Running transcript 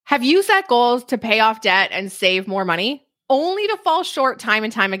Have you set goals to pay off debt and save more money, only to fall short time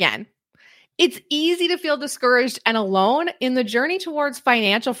and time again? It's easy to feel discouraged and alone in the journey towards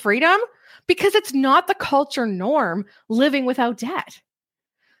financial freedom because it's not the culture norm living without debt.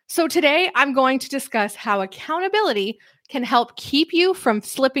 So today, I'm going to discuss how accountability can help keep you from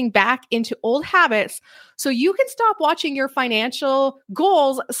slipping back into old habits so you can stop watching your financial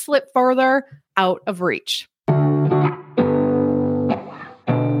goals slip further out of reach.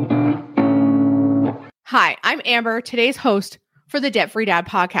 Hi, I'm Amber, today's host for the Debt Free Dad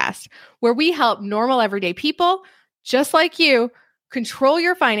podcast, where we help normal everyday people just like you control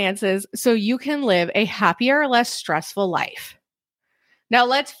your finances so you can live a happier, less stressful life. Now,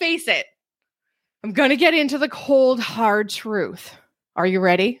 let's face it, I'm going to get into the cold, hard truth. Are you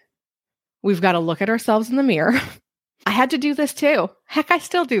ready? We've got to look at ourselves in the mirror. I had to do this too. Heck, I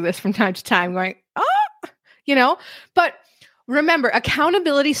still do this from time to time going, but remember,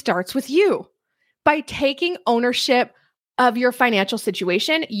 accountability starts with you. By taking ownership of your financial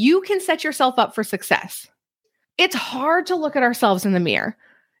situation, you can set yourself up for success. It's hard to look at ourselves in the mirror.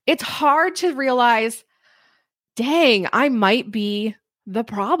 It's hard to realize, dang, I might be the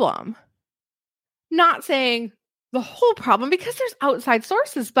problem. Not saying the whole problem because there's outside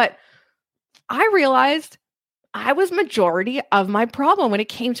sources, but I realized I was majority of my problem when it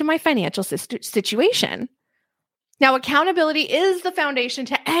came to my financial situation. Now, accountability is the foundation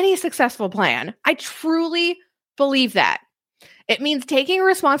to any successful plan. I truly believe that. It means taking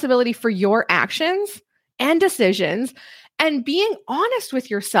responsibility for your actions and decisions and being honest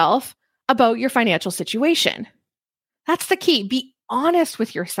with yourself about your financial situation. That's the key. Be honest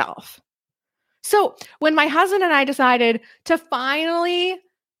with yourself. So when my husband and I decided to finally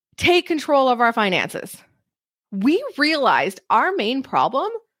take control of our finances, we realized our main problem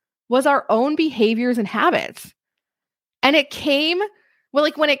was our own behaviors and habits. And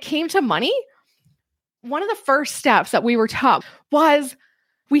when it came to money, one of the first steps that we were taught was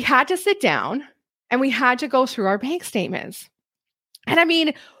we had to sit down and we had to go through our bank statements. And I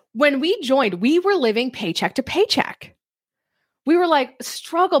mean, when we joined, we were living paycheck to paycheck. We were like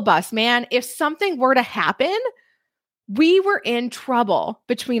struggle bus, man. If something were to happen, we were in trouble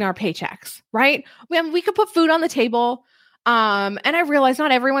between our paychecks, right? We could put food on the table. And I realize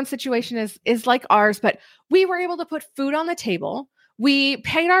not everyone's situation is like ours, but we were able to put food on the table. We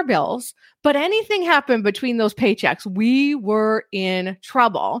paid our bills, but anything happened between those paychecks, we were in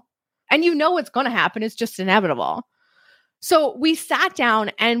trouble. And you know what's going to happen. It's just inevitable. So we sat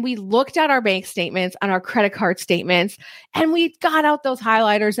down and we looked at our bank statements and our credit card statements, and we got out those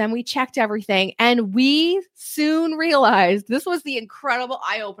highlighters and we checked everything. And we soon realized this was the incredible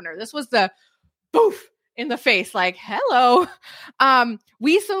eye opener. This was the poof in the face, like, hello.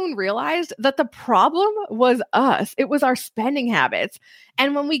 We soon realized that the problem was us. It was our spending habits.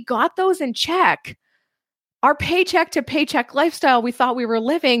 And when we got those in check, our paycheck to paycheck lifestyle we thought we were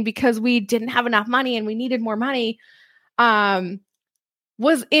living because we didn't have enough money and we needed more money,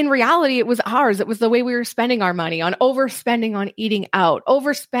 was in reality, it was ours. It was the way we were spending our money on overspending on eating out,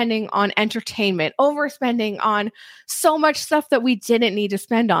 overspending on entertainment, overspending on so much stuff that we didn't need to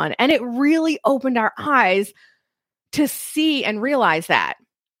spend on. And it really opened our eyes to see and realize that.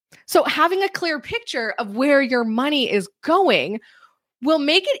 So having a clear picture of where your money is going will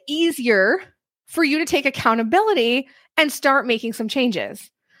make it easier for you to take accountability and start making some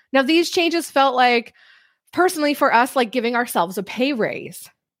changes. Now, these changes felt like, personally for us, like giving ourselves a pay raise.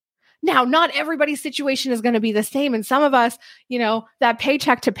 Now, not everybody's situation is going to be the same. And some of us, that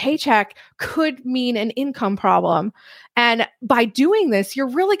paycheck to paycheck could mean an income problem. And by doing this, you're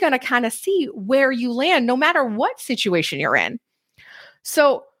really going to kind of see where you land, no matter what situation you're in.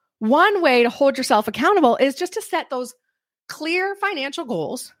 So one way to hold yourself accountable is just to set those clear financial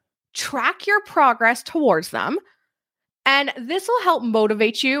goals, track your progress towards them. And this will help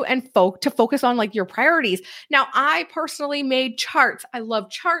motivate you and to focus on like your priorities. Now, I personally made charts. I love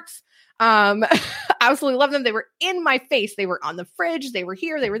charts. Absolutely love them. They were in my face. They were on the fridge. They were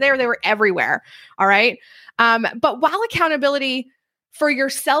here. They were there. They were everywhere. All right. But while accountability for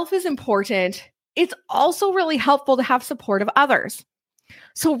yourself is important, it's also really helpful to have support of others.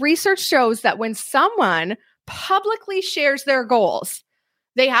 So research shows that when someone publicly shares their goals,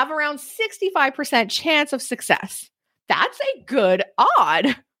 they have around 65% chance of success. That's a good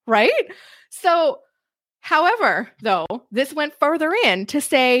odd, right? So, however, though, this went further in to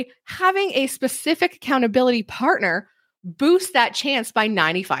say having a specific accountability partner boosts that chance by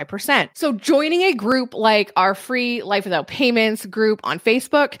 95%. So joining a group like our free Life Without Payments group on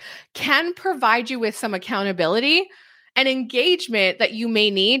Facebook can provide you with some accountability and engagement that you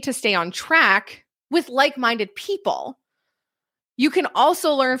may need to stay on track with like-minded people. You can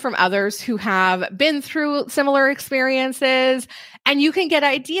also learn from others who have been through similar experiences, and you can get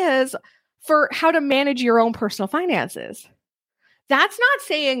ideas for how to manage your own personal finances. That's not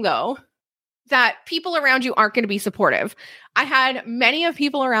saying, though, that people around you aren't going to be supportive. I had many of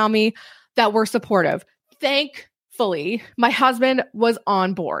people around me that were supportive. Thankfully, my husband was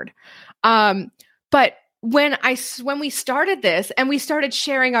on board. But when we started this and we started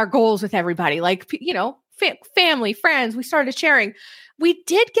sharing our goals with everybody, like, family, friends, we started sharing, we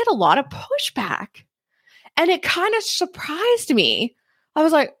did get a lot of pushback. And it kind of surprised me. I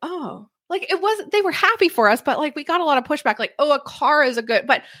was like, oh, like they were happy for us, but like we got a lot of pushback, like, oh, a car is a good,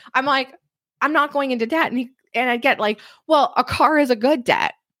 but I'm like, I'm not going into debt. And I get like, well, a car is a good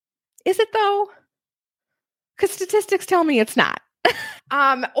debt. Is it though? Because statistics tell me it's not.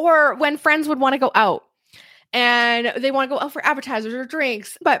 Or when friends would want to go out and they want to go out for appetizers or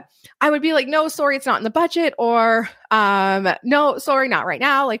drinks, but I would be like, no, sorry, it's not in the budget, or no, sorry, not right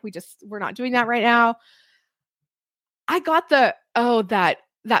now. Like we're not doing that right now. I got that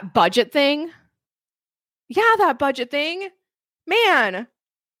budget thing. Yeah, that budget thing. Man,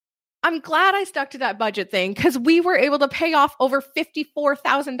 I'm glad I stuck to that budget thing because we were able to pay off over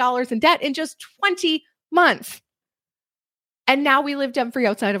 $54,000 in debt in just 20 months. And now we live debt-free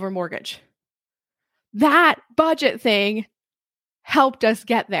outside of our mortgage. That budget thing helped us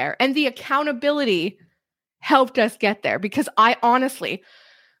get there. And the accountability helped us get there because I honestly,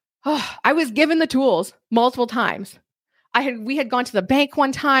 I was given the tools multiple times. We had gone to the bank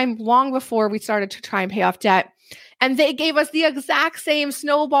one time long before we started to try and pay off debt. And they gave us the exact same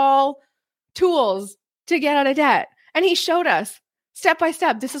snowball tools to get out of debt. And he showed us step by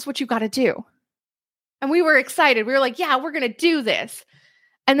step, this is what you got to do. And we were excited. We were like, yeah, we're going to do this.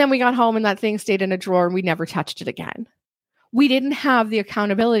 And then we got home and that thing stayed in a drawer and we never touched it again. We didn't have the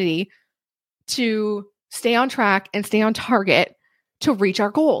accountability to stay on track and stay on target to reach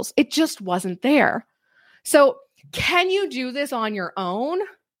our goals. It just wasn't there. So can you do this on your own?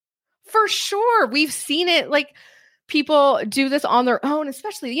 For sure. We've seen it. Like people do this on their own,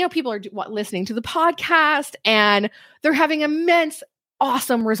 especially, people are listening to the podcast and they're having immense,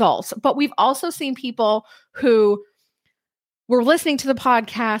 awesome results. But we've also seen people who were listening to the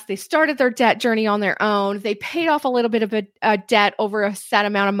podcast. They started their debt journey on their own. They paid off a little bit of a debt over a set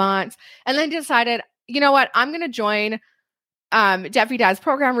amount of months and then decided, you know what, I'm going to join Debt-Free Dad's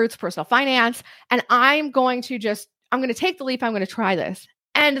program, Roots Personal Finance, and I'm going to take the leap. I'm going to try this.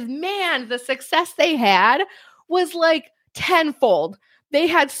 And man, the success they had was like tenfold. They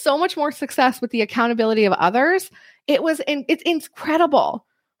had so much more success with the accountability of others. It's incredible,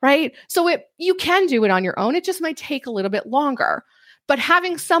 right? So you can do it on your own. It just might take a little bit longer. But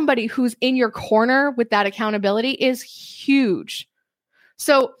having somebody who's in your corner with that accountability is huge.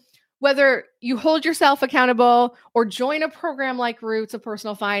 So whether you hold yourself accountable or join a program like Roots of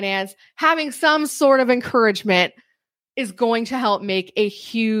Personal Finance, having some sort of encouragement is going to help make a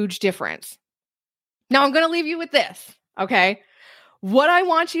huge difference. Now, I'm going to leave you with this, okay? What I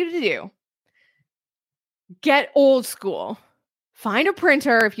want you to do, get old school. Find a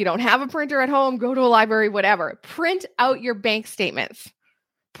printer. If you don't have a printer at home, go to a library, whatever. Print out your bank statements.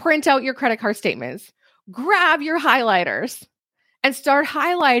 Print out your credit card statements. Grab your highlighters and start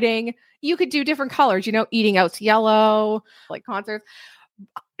highlighting. You could do different colors, eating out's yellow, like concerts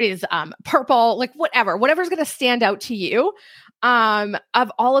is purple, like whatever's going to stand out to you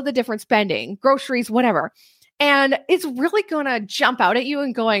of all of the different spending, groceries, whatever. And it's really going to jump out at you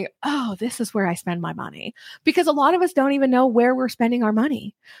and going, oh, this is where I spend my money. Because a lot of us don't even know where we're spending our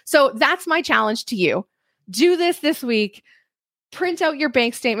money. So that's my challenge to you. Do this week. Print out your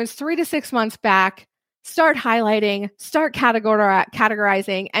bank statements 3 to 6 months back. Start highlighting, start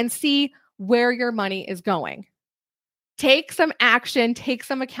categorizing, and see where your money is going. Take some action, take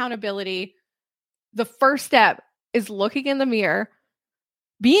some accountability. The first step is looking in the mirror,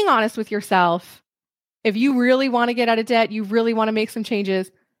 being honest with yourself. If you really want to get out of debt, you really want to make some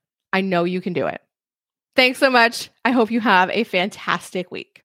changes, I know you can do it. Thanks so much. I hope you have a fantastic week.